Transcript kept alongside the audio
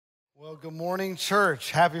Well, good morning, church.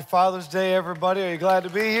 Happy Father's Day, everybody. Are you glad to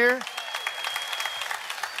be here?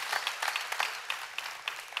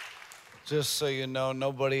 Just so you know,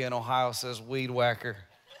 nobody in Ohio says weed whacker.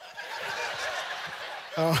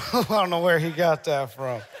 I don't know where he got that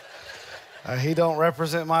from. He don't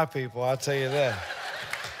represent my people, I'll tell you that.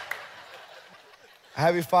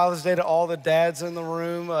 Happy Father's Day to all the dads in the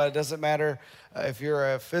room. It doesn't matter if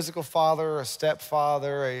you're a physical father, a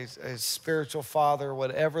stepfather, a spiritual father,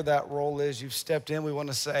 whatever that role is you've stepped in, we want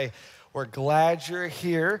to say we're glad you're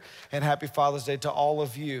here, and happy Father's Day to all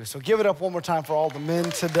of you. So give it up one more time for all the men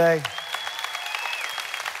today.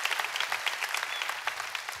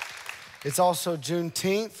 It's also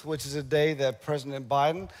Juneteenth, which is a day that President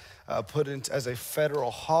Biden put in as a federal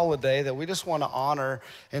holiday that we just want to honor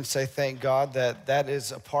and say thank God that that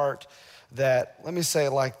is a part that, let me say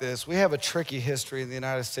it like this, we have a tricky history in the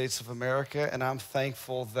United States of America, and I'm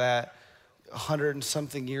thankful that 100 and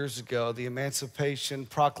something years ago, the Emancipation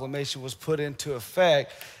Proclamation was put into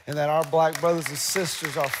effect, and that our black brothers and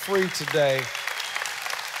sisters are free today.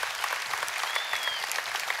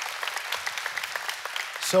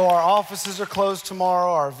 So our offices are closed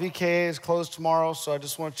tomorrow, our VKA is closed tomorrow, so I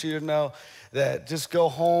just want you to know that just go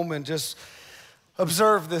home and just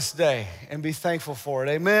observe this day and be thankful for it,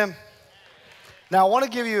 amen? Now I want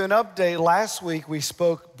to give you an update. Last week we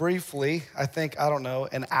spoke briefly,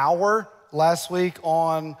 an hour last week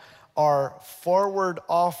on our forward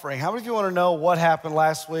offering. How many of you want to know what happened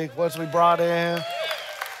last week, what we brought in?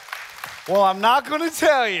 Well, I'm not going to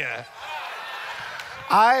tell you.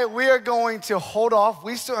 We are going to hold off.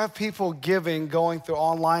 We still have people giving, going through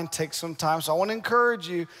online, take some time. So I want to encourage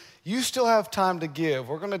you, you still have time to give.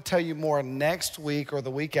 We're going to tell you more next week or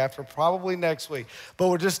the week after, probably next week. But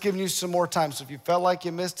we're just giving you some more time. So if you felt like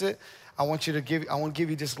you missed it, I want to give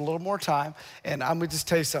you just a little more time. And I'm going to just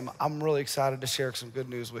tell you something. I'm really excited to share some good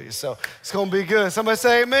news with you. So it's going to be good. Somebody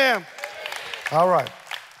say amen. All right.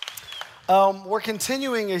 We're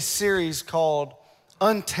continuing a series called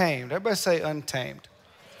Untamed. Everybody say Untamed.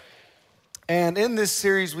 And in this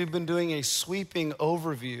series, we've been doing a sweeping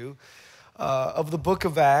overview of the book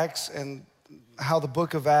of Acts and how the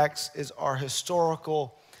book of Acts is our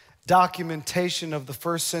historical documentation of the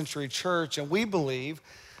first century church. And we believe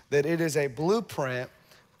that it is a blueprint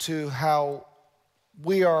to how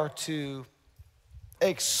we are to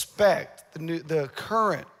expect the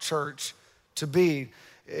current church to be.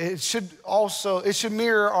 It should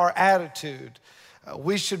mirror our attitude.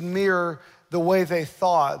 We should mirror the way they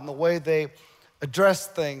thought and the way they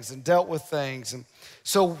addressed things and dealt with things. And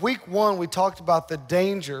so week one, we talked about the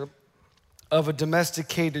danger of a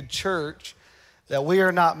domesticated church, that we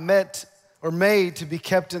are not meant or made to be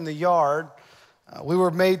kept in the yard. We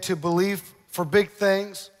were made to believe for big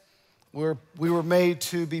things. We were made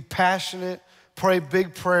to be passionate, pray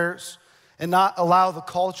big prayers, and not allow the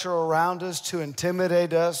culture around us to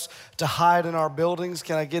intimidate us, to hide in our buildings.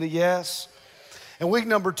 Can I get a yes? In week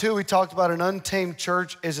number two, we talked about an untamed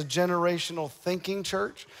church is a generational thinking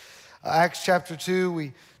church. Acts chapter 2,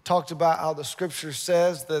 we talked about how the scripture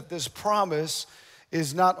says that this promise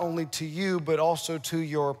is not only to you, but also to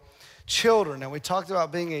your children. And we talked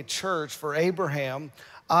about being a church for Abraham,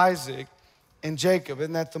 Isaac, and Jacob,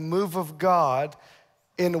 and that the move of God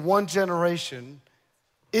in one generation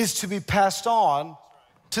is to be passed on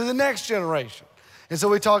to the next generation. And so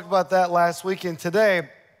we talked about that last week, and today,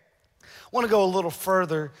 I want to go a little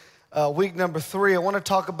further. Week number 3, I want to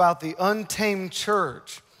talk about the untamed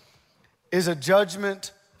church is a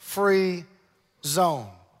judgment-free zone.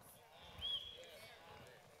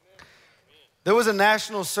 There was a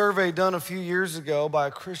national survey done a few years ago by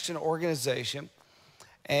a Christian organization,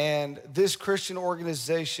 and this Christian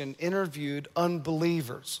organization interviewed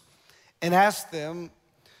unbelievers and asked them,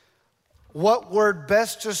 what word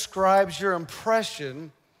best describes your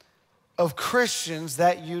impression of Christians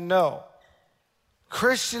that you know?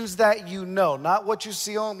 Christians that you know, not what you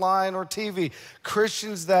see online or TV,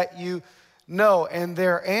 Christians that you know. And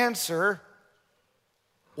their answer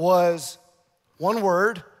was one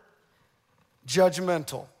word: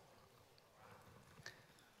 judgmental.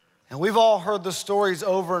 And we've all heard the stories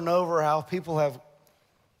over and over how people have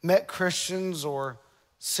met Christians or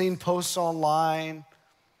seen posts online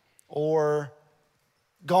or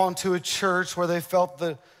gone to a church where they felt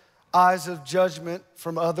the eyes of judgment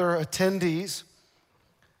from other attendees,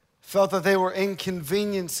 felt that they were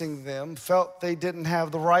inconveniencing them, felt they didn't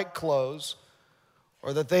have the right clothes,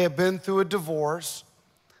 or that they had been through a divorce,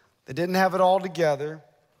 they didn't have it all together,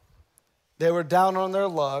 they were down on their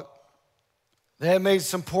luck, they had made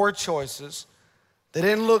some poor choices, they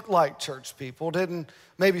didn't look like church people, didn't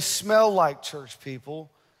maybe smell like church people,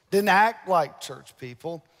 didn't act like church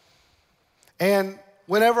people, And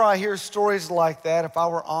whenever I hear stories like that, if I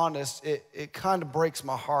were honest, it kind of breaks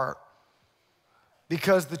my heart.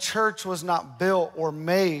 Because the church was not built or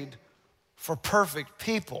made for perfect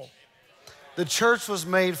people. The church was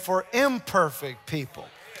made for imperfect people.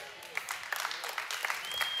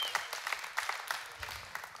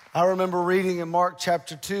 I remember reading in Mark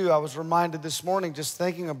chapter 2, I was reminded this morning just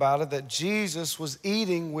thinking about it, that Jesus was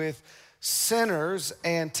eating with sinners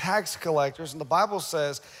and tax collectors. And the Bible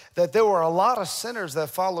says that there were a lot of sinners that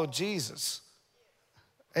followed Jesus.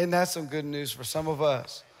 And that's some good news for some of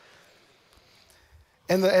us.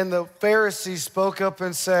 And the Pharisees spoke up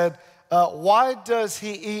and said, why does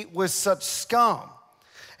he eat with such scum?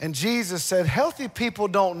 And Jesus said, healthy people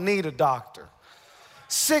don't need a doctor.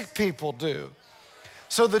 Sick people do.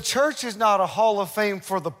 So the church is not a hall of fame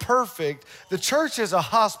for the perfect. The church is a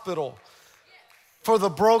hospital for the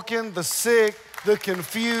broken, the sick, the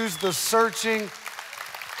confused, the searching.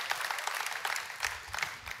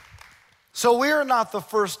 So we are not the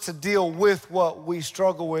first to deal with what we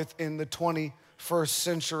struggle with in the 21st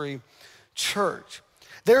century church.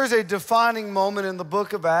 There is a defining moment in the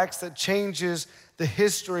book of Acts that changes the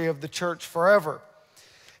history of the church forever.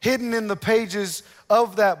 Hidden in the pages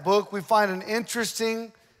of that book, we find an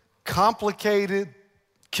interesting, complicated,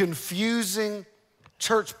 confusing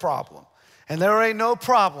church problem. And there ain't no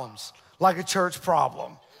problems like a church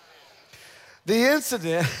problem. The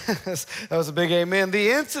incident, that was a big amen.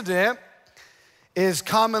 The incident is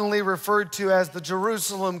commonly referred to as the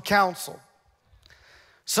Jerusalem Council.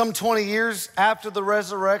 Some 20 years after the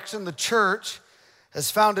resurrection, the church has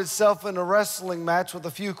found itself in a wrestling match with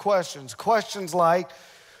a few questions. Questions like,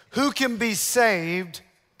 who can be saved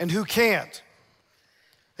and who can't?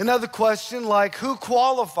 Another question like, who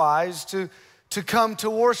qualifies to come to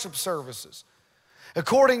worship services?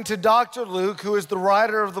 According to Dr. Luke, who is the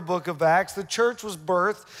writer of the book of Acts, the church was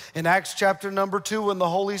birthed in Acts chapter number 2 when the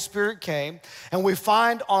Holy Spirit came. And we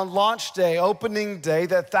find on launch day, opening day,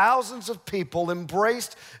 that thousands of people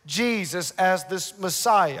embraced Jesus as this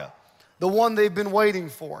Messiah, the one they've been waiting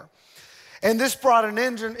for. And this brought an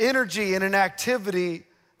energy and an activity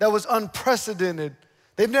that was unprecedented.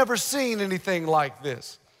 They've never seen anything like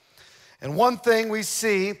this. And one thing we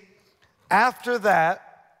see after that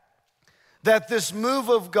this move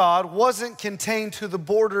of God wasn't contained to the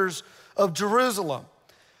borders of Jerusalem.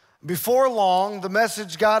 Before long, the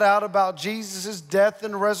message got out about Jesus' death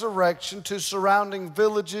and resurrection to surrounding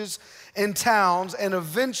villages and towns, and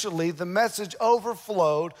eventually the message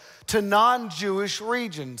overflowed to non-Jewish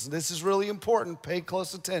regions. This is really important, pay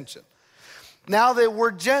close attention. Now they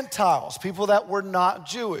were Gentiles, people that were not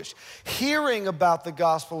Jewish, hearing about the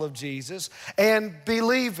gospel of Jesus and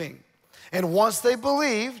believing. And once they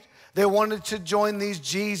believed, they wanted to join these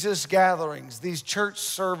Jesus gatherings, these church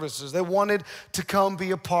services. They wanted to come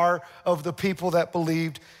be a part of the people that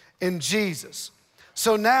believed in Jesus.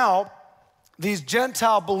 So now, these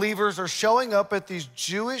Gentile believers are showing up at these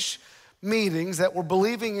Jewish meetings that were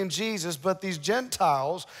believing in Jesus, but these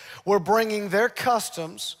Gentiles were bringing their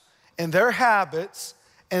customs and their habits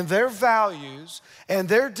and their values and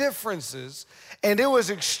their differences, and it was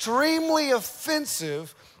extremely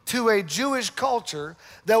offensive to a Jewish culture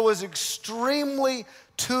that was extremely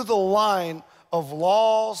to the line of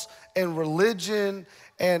laws and religion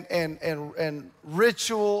and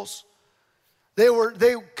rituals.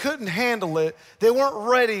 They couldn't handle it. They weren't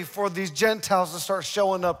ready for these Gentiles to start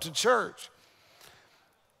showing up to church.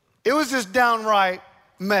 It was just downright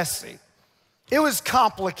messy. It was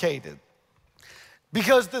complicated.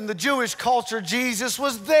 Because in the Jewish culture, Jesus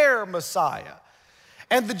was their Messiah.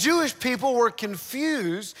 And the Jewish people were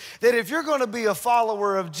confused that if you're going to be a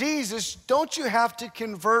follower of Jesus, don't you have to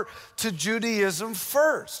convert to Judaism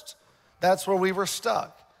first? That's where we were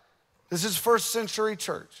stuck. This is first century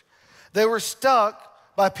church. They were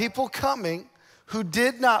stuck by people coming who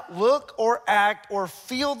did not look or act or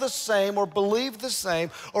feel the same or believe the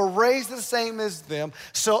same or raise the same as them.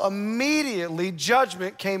 So immediately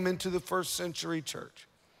judgment came into the first century church.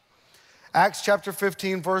 Acts chapter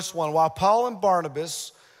 15, verse 1. While Paul and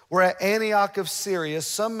Barnabas were at Antioch of Syria,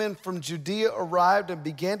 some men from Judea arrived and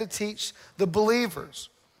began to teach the believers,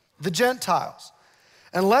 the Gentiles,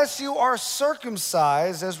 unless you are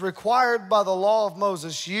circumcised as required by the law of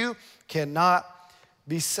Moses, you cannot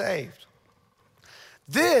be saved.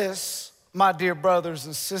 This, my dear brothers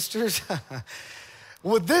and sisters,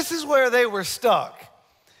 well, this is where they were stuck.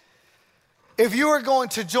 If you were going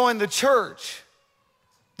to join the church,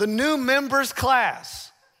 the new members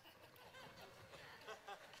class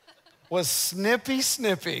was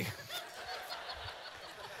snippy.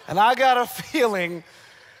 And I got a feeling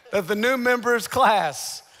that the new members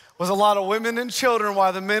class was a lot of women and children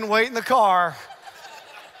while the men wait in the car.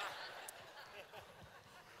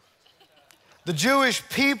 The Jewish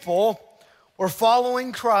people were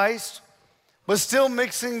following Christ, but still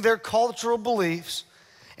mixing their cultural beliefs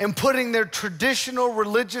and putting their traditional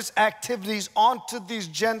religious activities onto these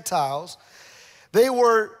Gentiles. They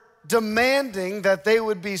were demanding that they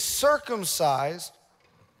would be circumcised.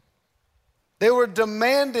 They were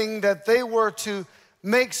demanding that they were to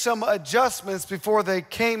make some adjustments before they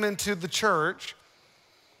came into the church.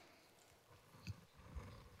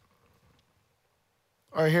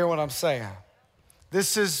 Or hear what I'm saying?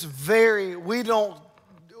 This is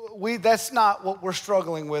that's not what we're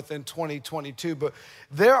struggling with in 2022, but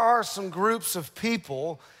there are some groups of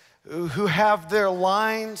people who have their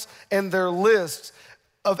lines and their lists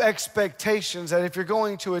of expectations that if you're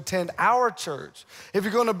going to attend our church, if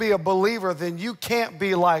you're going to be a believer, then you can't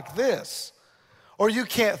be like this, or you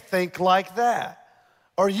can't think like that,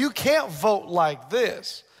 or you can't vote like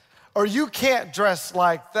this, or you can't dress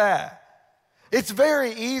like that. It's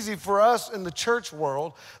very easy for us in the church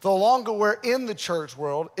world, the longer we're in the church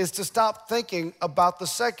world, is to stop thinking about the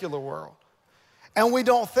secular world. And we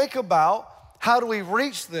don't think about how do we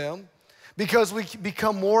reach them because we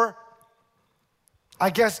become more,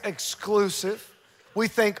 I guess, exclusive. We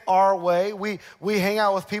think our way. We hang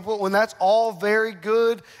out with people when that's all very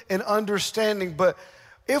good and understanding. But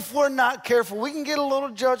if we're not careful, we can get a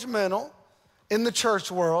little judgmental in the church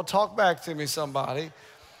world. Talk back to me, somebody.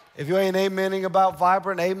 If you ain't amening about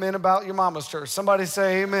Vibrant, amen about your mama's church. Somebody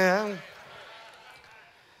say amen.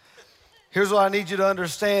 Here's what I need you to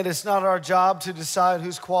understand. It's not our job to decide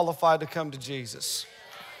who's qualified to come to Jesus.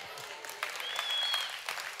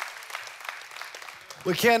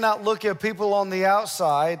 We cannot look at people on the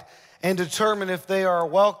outside and determine if they are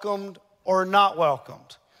welcomed or not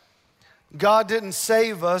welcomed. God didn't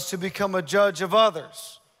save us to become a judge of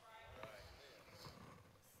others.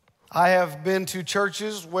 I have been to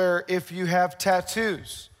churches where if you have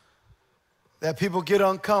tattoos, that people get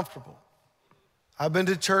uncomfortable. I've been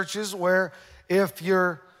to churches where if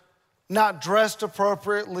you're not dressed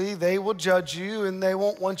appropriately, they will judge you and they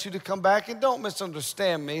won't want you to come back. And don't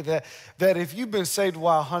misunderstand me that if you've been saved a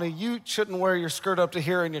while, honey, you shouldn't wear your skirt up to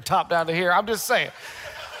here and your top down to here. I'm just saying.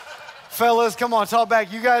 Fellas, come on, talk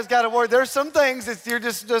back. You guys got to work. There's some things that you're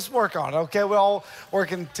just work on, okay? We're all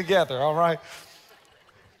working together, all right?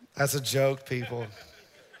 That's a joke, people.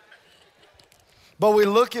 But we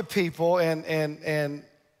look at people and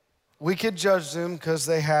we could judge them because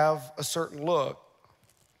they have a certain look,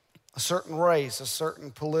 a certain race, a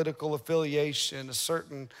certain political affiliation, a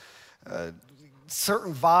certain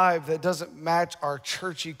vibe that doesn't match our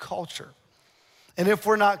churchy culture. And if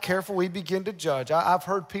we're not careful, we begin to judge. I've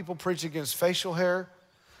heard people preach against facial hair.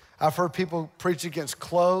 I've heard people preach against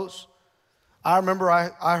clothes. I remember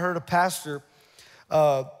I heard a pastor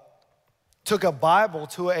took a Bible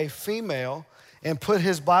to a female and put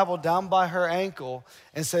his Bible down by her ankle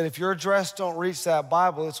and said, if your dress don't reach that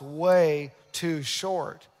Bible, it's way too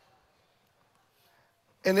short.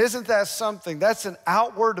 And isn't that something? That's an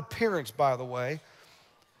outward appearance, by the way.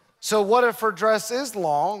 So what if her dress is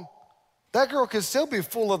long? That girl could still be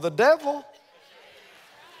full of the devil.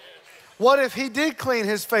 What if he did clean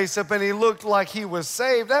his face up and he looked like he was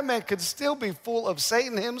saved? That man could still be full of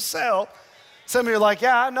Satan himself. Some of you are like,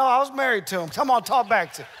 yeah, I know, I was married to him. Come on, talk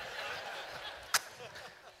back to him.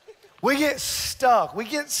 We get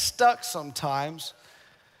stuck sometimes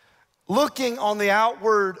looking on the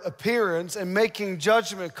outward appearance and making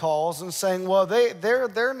judgment calls and saying, well,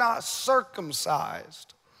 they're not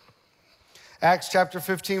circumcised. Acts chapter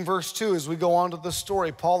 15, verse 2, as we go on to the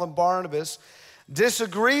story, Paul and Barnabas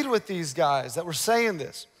disagreed with these guys that were saying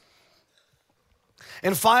this.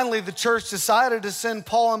 And finally, the church decided to send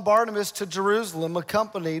Paul and Barnabas to Jerusalem,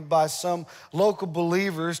 accompanied by some local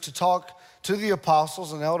believers, to talk to the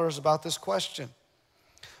apostles and elders about this question.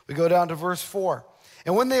 We go down to verse 4.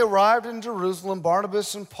 And when they arrived in Jerusalem,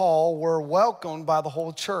 Barnabas and Paul were welcomed by the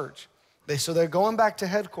whole church. So they're going back to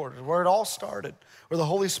headquarters, where it all started, where the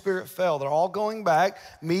Holy Spirit fell. They're all going back,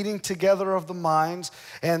 meeting together of the minds,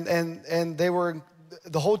 and the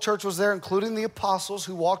whole church was there, including the apostles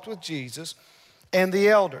who walked with Jesus, and the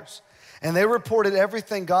elders. And they reported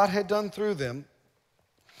everything God had done through them.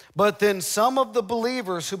 But then some of the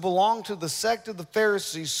believers who belonged to the sect of the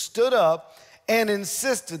Pharisees stood up and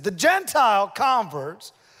insisted the Gentile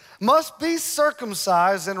converts must be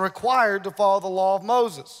circumcised and required to follow the law of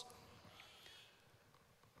Moses.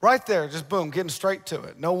 Right there, just boom, getting straight to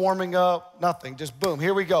it. No warming up, nothing, just boom,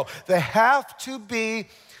 here we go. They have to be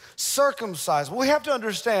circumcised. What we have to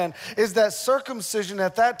understand is that circumcision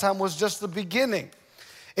at that time was just the beginning.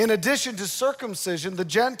 In addition to circumcision, the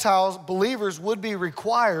Gentiles, believers, would be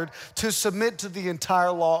required to submit to the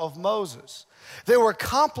entire law of Moses. They were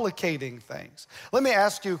complicating things. Let me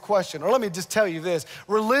ask you a question, or let me just tell you this.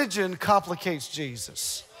 Religion complicates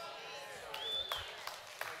Jesus.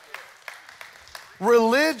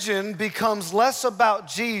 Religion becomes less about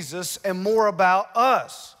Jesus and more about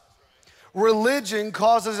us. Religion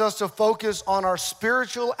causes us to focus on our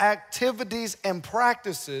spiritual activities and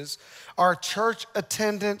practices, our church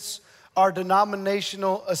attendance, our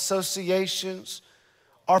denominational associations,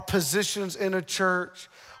 our positions in a church.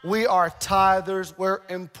 We are tithers, we're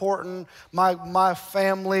important. My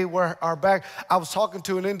family, we're our back. I was talking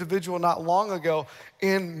to an individual not long ago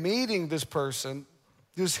in meeting this person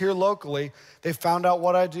who's here locally. They found out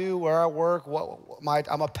what I do, where I work,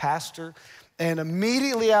 I'm a pastor. And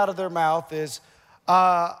immediately out of their mouth is,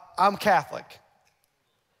 I'm Catholic.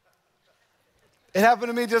 It happened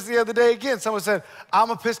to me just the other day again. Someone said,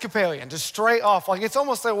 I'm Episcopalian, just straight off. Like, it's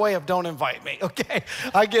almost a way of don't invite me, okay?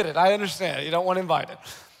 I get it, I understand. You don't want invited.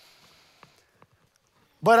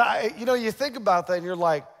 But, you think about that and you're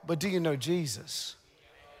like, but do you know Jesus?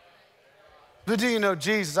 But do you know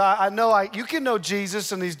Jesus? I know you can know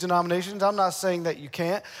Jesus in these denominations. I'm not saying that you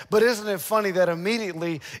can't. But isn't it funny that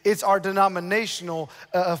immediately it's our denominational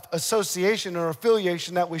association or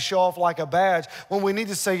affiliation that we show off like a badge when we need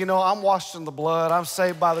to say, I'm washed in the blood. I'm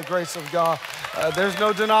saved by the grace of God. There's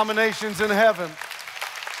no denominations in heaven.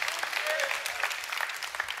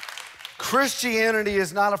 Christianity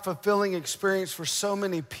is not a fulfilling experience for so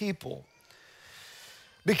many people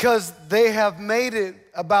because they have made it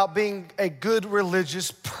about being a good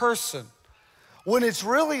religious person when it's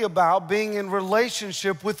really about being in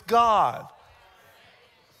relationship with God.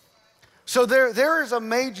 So there is a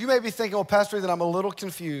major, you may be thinking, well, Pastor, that I'm a little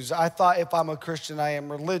confused. I thought if I'm a Christian, I am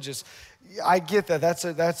religious. I get that. That's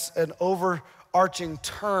an overarching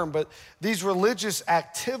term, but these religious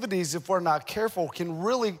activities, if we're not careful, can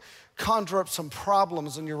really conjure up some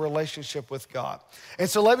problems in your relationship with God. And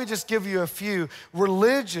so let me just give you a few.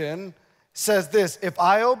 Religion says this: if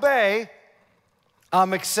I obey,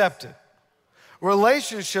 I'm accepted.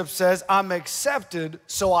 Relationship says I'm accepted,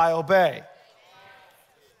 so I obey.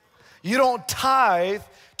 You don't tithe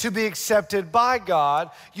to be accepted by God.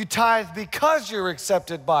 You tithe because you're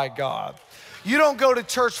accepted by God. You don't go to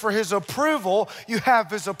church for his approval. You have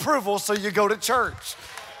his approval, so you go to church.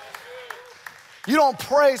 You don't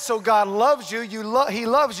pray so God loves you. He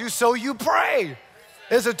loves you, so you pray.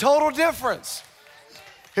 There's a total difference.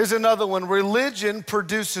 Here's another one. Religion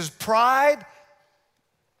produces pride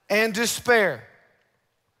and despair.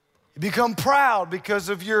 You become proud because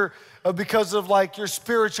of your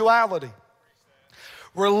spirituality.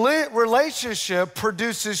 Relationship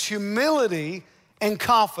produces humility and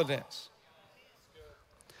confidence.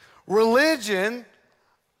 Religion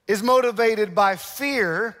is motivated by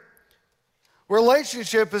fear.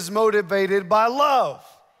 Relationship is motivated by love.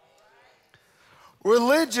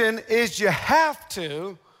 Religion is you have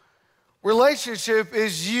to. Relationship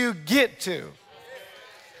is you get to.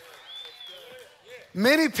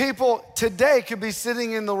 Many people today could be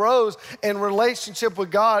sitting in the rows, and relationship with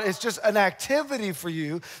God is just an activity for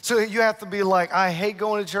you. So you have to be like, I hate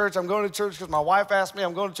going to church. I'm going to church because my wife asked me.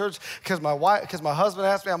 I'm going to church because my husband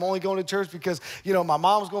asked me. I'm only going to church because, my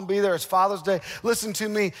mom's going to be there. It's Father's Day. Listen to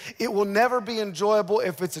me. It will never be enjoyable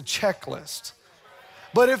if it's a checklist.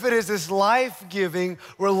 But if it is this life-giving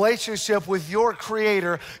relationship with your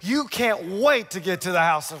Creator, you can't wait to get to the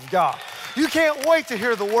house of God. You can't wait to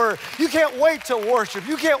hear the word. You can't wait to worship.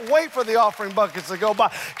 You can't wait for the offering buckets to go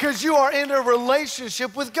by because you are in a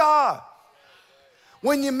relationship with God.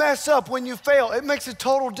 When you mess up, when you fail, it makes a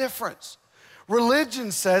total difference.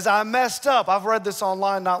 Religion says, I messed up. I've read this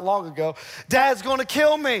online not long ago. Dad's going to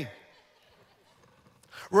kill me.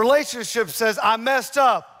 Relationship says, I messed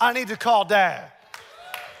up. I need to call Dad.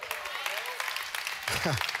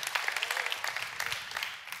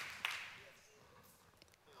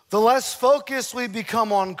 The less focused we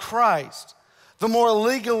become on Christ, the more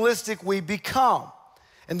legalistic we become.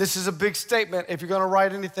 And this is a big statement. If you're going to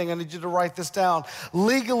write anything, I need you to write this down.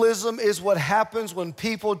 Legalism is what happens when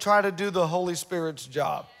people try to do the Holy Spirit's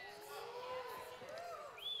job.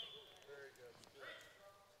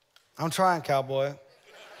 I'm trying, cowboy.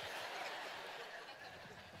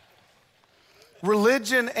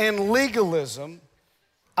 Religion and legalism,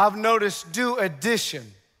 I've noticed, do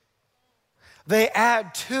addition. They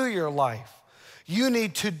add to your life. You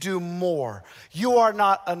need to do more. You are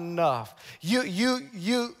not enough.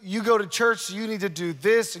 You go to church, so you need to do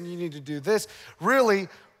this and you need to do this. Really,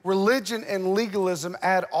 religion and legalism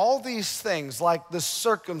add all these things like the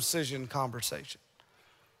circumcision conversation.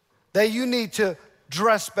 That you need to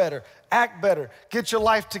dress better, act better, get your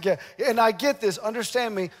life together. And I get this,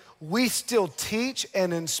 understand me, we still teach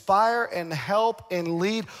and inspire and help and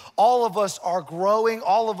lead. All of us are growing,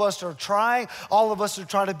 all of us are trying, all of us are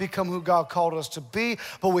trying to become who God called us to be,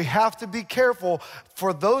 but we have to be careful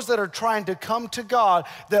for those that are trying to come to God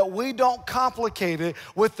that we don't complicate it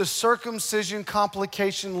with the circumcision,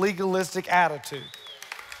 complication, legalistic attitude.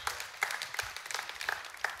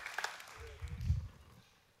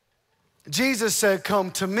 Jesus said,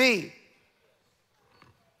 come to me,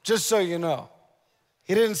 just so you know.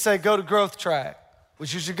 He didn't say go to Growth Track,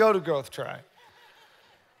 which you should go to Growth Track.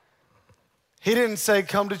 He didn't say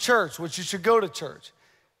come to church, which you should go to church.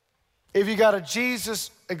 If you got a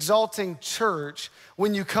Jesus exalting church,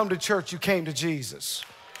 when you come to church, you came to Jesus.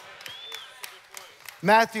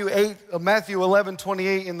 Matthew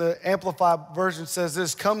 11:28 in the Amplified version says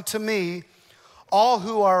this, come to me, all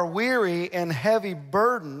who are weary and heavy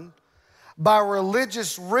burdened by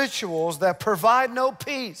religious rituals that provide no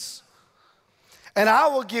peace. And I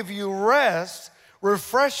will give you rest,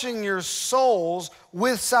 refreshing your souls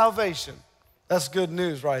with salvation. That's good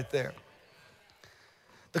news right there.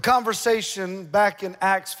 The conversation back in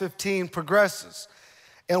Acts 15 progresses.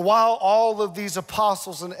 And while all of these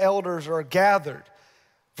apostles and elders are gathered,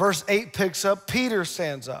 verse 8 picks up, Peter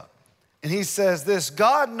stands up. And he says this,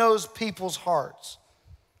 God knows people's hearts.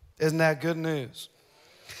 Isn't that good news?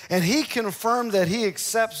 And he confirmed that he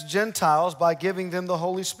accepts Gentiles by giving them the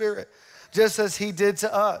Holy Spirit, just as he did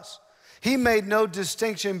to us. He made no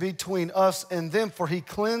distinction between us and them, for he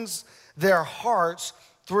cleansed their hearts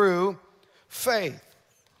through faith.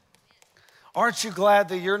 Aren't you glad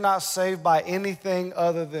that you're not saved by anything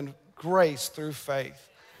other than grace through faith?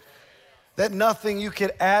 That nothing you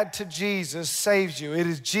could add to Jesus saves you. It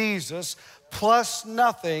is Jesus plus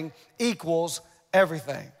nothing equals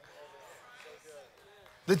everything.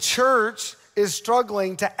 The church is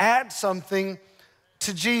struggling to add something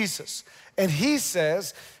to Jesus. And he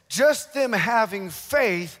says, just them having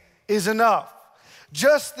faith is enough.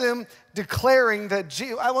 Just them declaring that,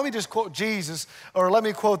 let me just quote Jesus, or let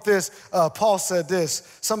me quote this. Paul said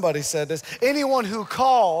this, somebody said this. Anyone who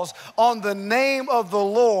calls on the name of the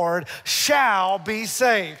Lord shall be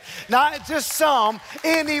saved. Not just some,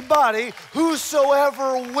 anybody,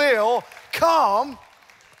 whosoever will come.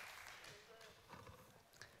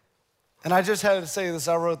 And I just had to say this,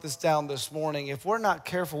 I wrote this down this morning. If we're not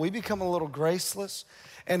careful, we become a little graceless.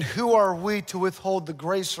 And who are we to withhold the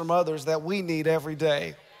grace from others that we need every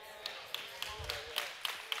day?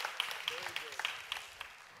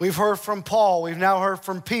 We've heard from Paul, we've now heard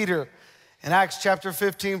from Peter. In Acts chapter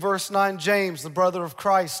 15, verse 9, James, the brother of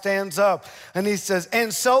Christ, stands up and he says,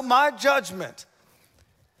 and so my judgment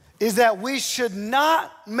is that we should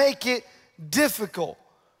not make it difficult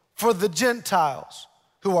for the Gentiles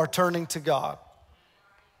who are turning to God.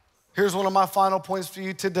 Here's one of my final points for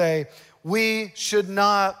you today. We should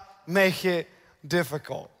not make it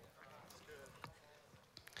difficult.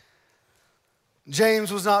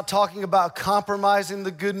 James was not talking about compromising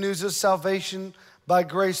the good news of salvation by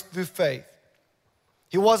grace through faith.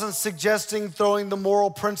 He wasn't suggesting throwing the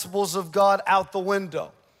moral principles of God out the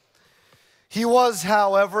window. He was,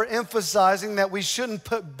 however, emphasizing that we shouldn't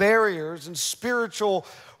put barriers and spiritual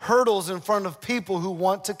hurdles in front of people who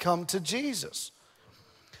want to come to Jesus.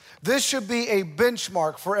 This should be a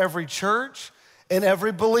benchmark for every church and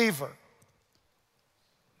every believer,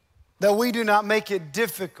 that we do not make it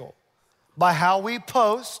difficult by how we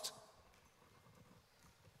post,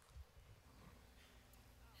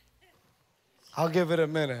 I'll give it a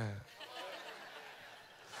minute,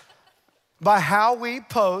 by how we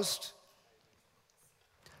post.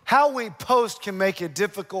 How we post can make it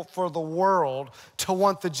difficult for the world to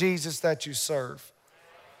want the Jesus that you serve.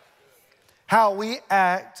 How we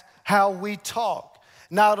act, how we talk.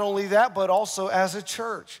 Not only that, but also as a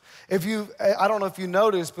church. I don't know if you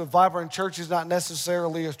noticed, but Vibrant Church is not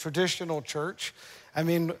necessarily a traditional church. I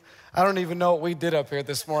mean, I don't even know what we did up here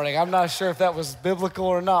this morning. I'm not sure if that was biblical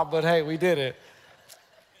or not, but hey, we did it.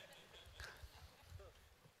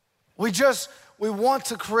 We want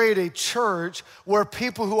to create a church where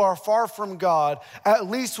people who are far from God at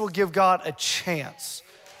least will give God a chance.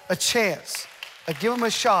 Give them a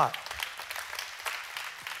shot.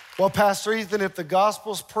 Well, Pastor Ethan, if the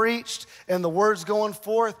gospel's preached and the word's going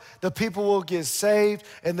forth, the people will get saved,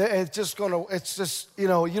 and you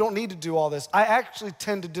don't need to do all this. I actually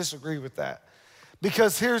tend to disagree with that.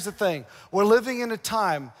 Because here's the thing, we're living in a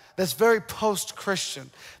time that's very post-Christian,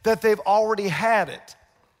 that they've already had it.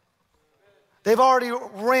 They've already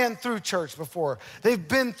ran through church before. They've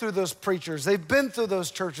been through those preachers. They've been through those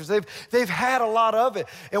churches. They've had a lot of it.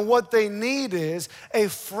 And what they need is a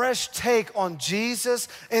fresh take on Jesus,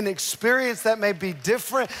 an experience that may be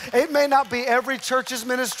different. It may not be every church's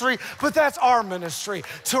ministry, but that's our ministry.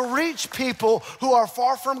 To reach people who are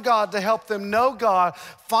far from God, to help them know God,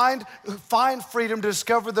 find freedom,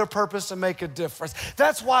 discover their purpose, and make a difference.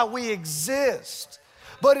 That's why we exist.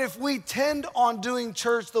 But if we tend on doing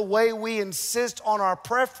church the way we insist on our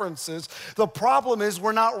preferences, the problem is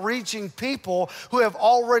we're not reaching people who have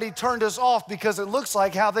already turned us off because it looks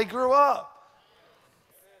like how they grew up.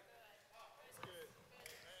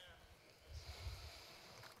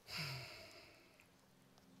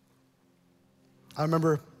 I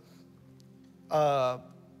remember, I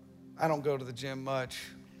don't go to the gym much.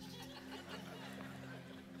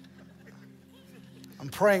 I'm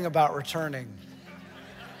praying about returning.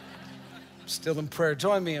 Still in prayer.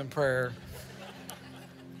 Join me in prayer.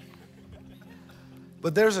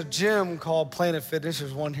 But there's a gym called Planet Fitness.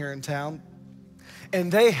 There's one here in town.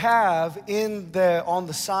 And they have on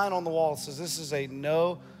the sign on the wall, it says this is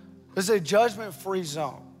a judgment-free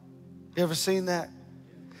zone. You ever seen that?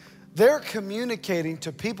 They're communicating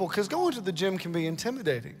to people, because going to the gym can be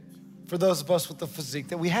intimidating for those of us with the physique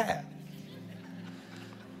that we had.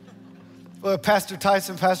 Well, Pastor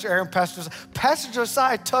Tyson, Pastor Aaron, Pastor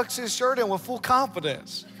Josiah tucks his shirt in with full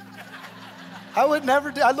confidence. I would never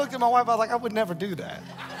do. I looked at my wife, I was like, I would never do that.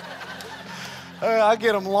 I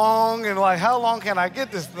get them long and like, how long can I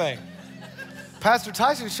get this thing? Pastor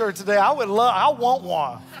Tyson's shirt today, I want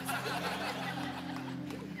one.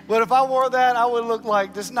 But if I wore that, I would look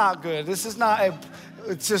like, this is not good. This is not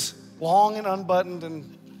it's just long and unbuttoned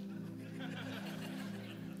and.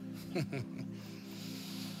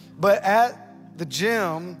 But at the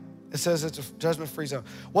gym, it says it's a judgment-free zone.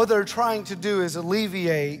 What they're trying to do is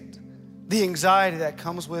alleviate the anxiety that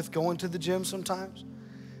comes with going to the gym sometimes.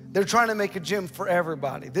 They're trying to make a gym for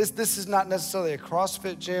everybody. This is not necessarily a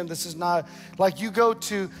CrossFit gym. This is not, like you go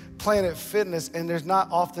to Planet Fitness and there's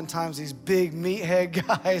not oftentimes these big meathead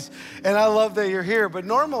guys. And I love that you're here, but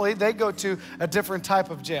normally they go to a different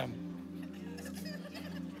type of gym.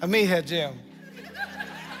 A meathead gym.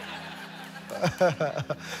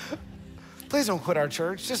 Please don't quit our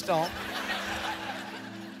church, just don't.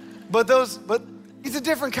 But it's a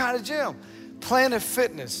different kind of gym. Planet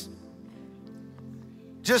Fitness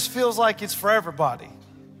just feels like it's for everybody.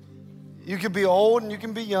 You can be old and you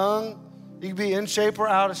can be young. You can be in shape or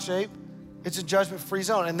out of shape. It's a judgment-free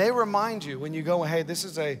zone. And they remind you when you go, hey,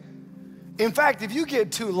 in fact, if you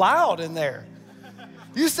get too loud in there,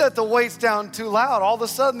 you set the weights down too loud, all of a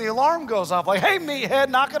sudden the alarm goes off like, hey, meathead,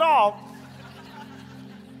 knock it off.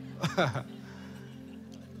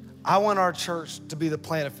 I want our church to be the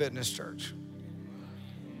Planet Fitness church.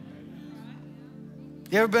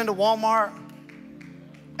 You ever been to Walmart?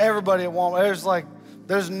 Everybody at Walmart,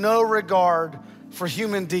 there's no regard for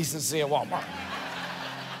human decency at Walmart.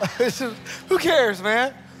 Who cares,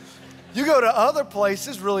 man? You go to other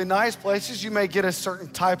places, really nice places, you may get a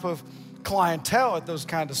certain type of clientele at those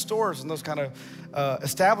kind of stores and those kind of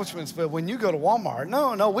establishments. But when you go to Walmart,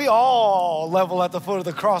 no, we all level at the foot of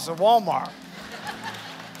the cross at Walmart.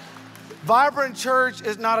 Vibrant Church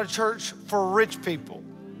is not a church for rich people.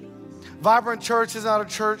 Vibrant Church is not a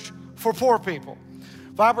church for poor people.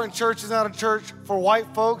 Vibrant Church is not a church for white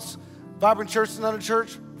folks. Vibrant Church is not a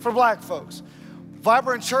church for black folks.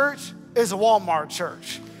 Vibrant Church is a Walmart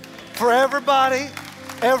church for everybody,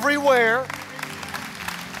 everywhere.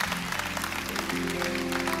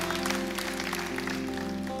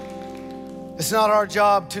 It's not our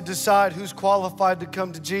job to decide who's qualified to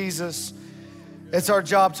come to Jesus. It's our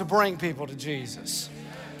job to bring people to Jesus.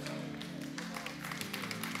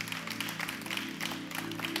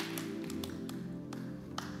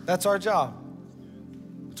 That's our job.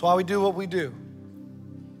 That's why we do what we do.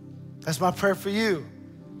 That's my prayer for you,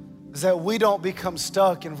 is that we don't become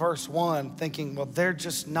stuck in verse 1 thinking, well, they're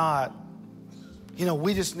just not,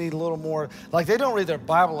 we just need a little more. Like, they don't read their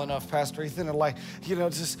Bible enough, Pastor Ethan. Or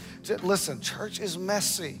just listen, church is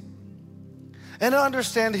messy. And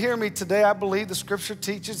understand, hear me today, I believe the scripture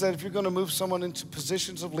teaches that if you're going to move someone into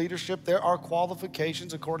positions of leadership, there are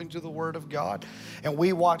qualifications according to the word of God. And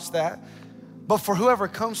we watch that. But for whoever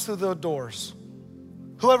comes through the doors,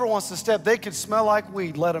 whoever wants to step, they could smell like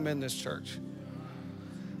weed, let them in this church.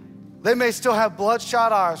 They may still have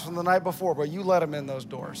bloodshot eyes from the night before, but you let them in those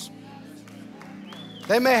doors.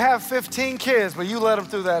 They may have 15 kids, but you let them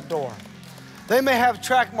through that door. They may have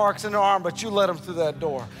track marks in their arm, but you let them through that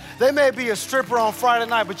door. They may be a stripper on Friday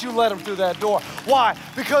night, but you let them through that door. Why?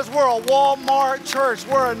 Because we're a Walmart church.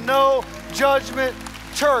 We're a no judgment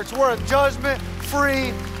church. We're a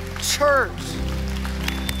judgment-free church.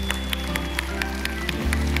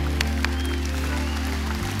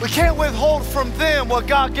 We can't withhold from them what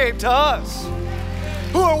God gave to us.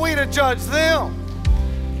 Who are we to judge them?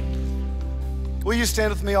 Will you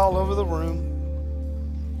stand with me all over the room?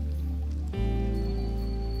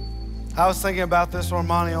 I was thinking about this,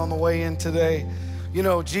 Armani, on the way in today. You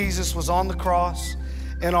know, Jesus was on the cross,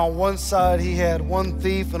 and on one side he had one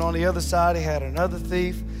thief, and on the other side he had another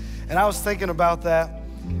thief. And I was thinking about that,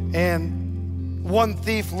 and one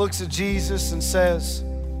thief looks at Jesus and says,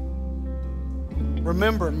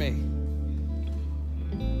 "Remember me."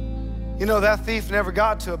 You know, that thief never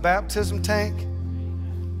got to a baptism tank.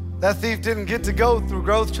 That thief didn't get to go through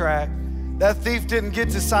Growth Track. That thief didn't get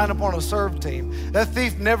to sign up on a serve team. That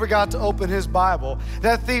thief never got to open his Bible.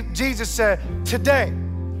 That thief, Jesus said, "Today,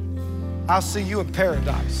 I'll see you in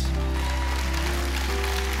paradise."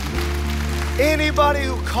 Anybody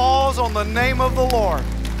who calls on the name of the Lord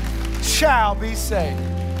shall be saved.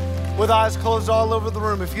 With eyes closed all over the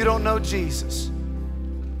room, if you don't know Jesus,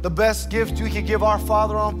 the best gift we could give our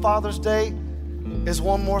Father on Father's Day is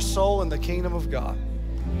one more soul in the kingdom of God.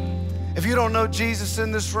 If you don't know Jesus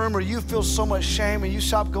in this room, or you feel so much shame and you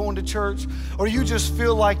stop going to church, or you just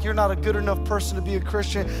feel like you're not a good enough person to be a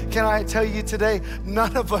Christian, can I tell you today,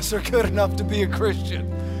 none of us are good enough to be a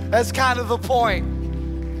Christian. That's kind of the point.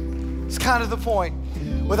 It's kind of the point.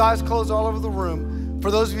 With eyes closed all over the room,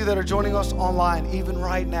 for those of you that are joining us online, even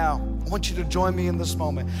right now, I want you to join me in this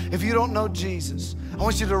moment. If you don't know Jesus, I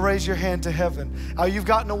want you to raise your hand to heaven. You've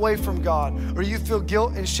gotten away from God, or you feel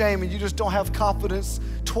guilt and shame and you just don't have confidence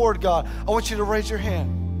toward God. I want you to raise your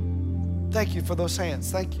hand. Thank you for those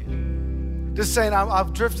hands. Thank you. Just saying,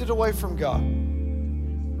 I've drifted away from God.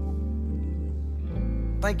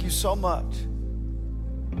 Thank you so much.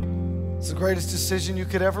 It's the greatest decision you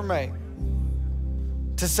could ever make,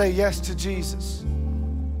 to say yes to Jesus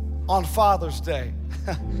on Father's Day.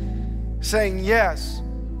 Saying yes.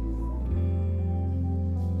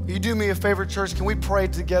 You do me a favor, church, can we pray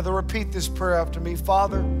together? Repeat this prayer after me.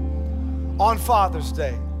 Father, on Father's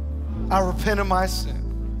Day, I repent of my sin.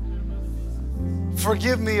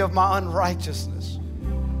 Forgive me of my unrighteousness.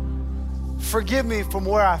 Forgive me from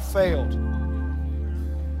where I failed.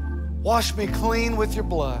 Wash me clean with your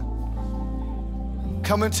blood.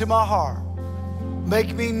 Come into my heart.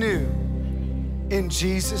 Make me new. In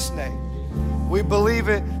Jesus' name. We believe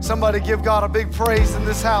it. Somebody give God a big praise in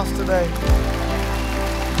this house today.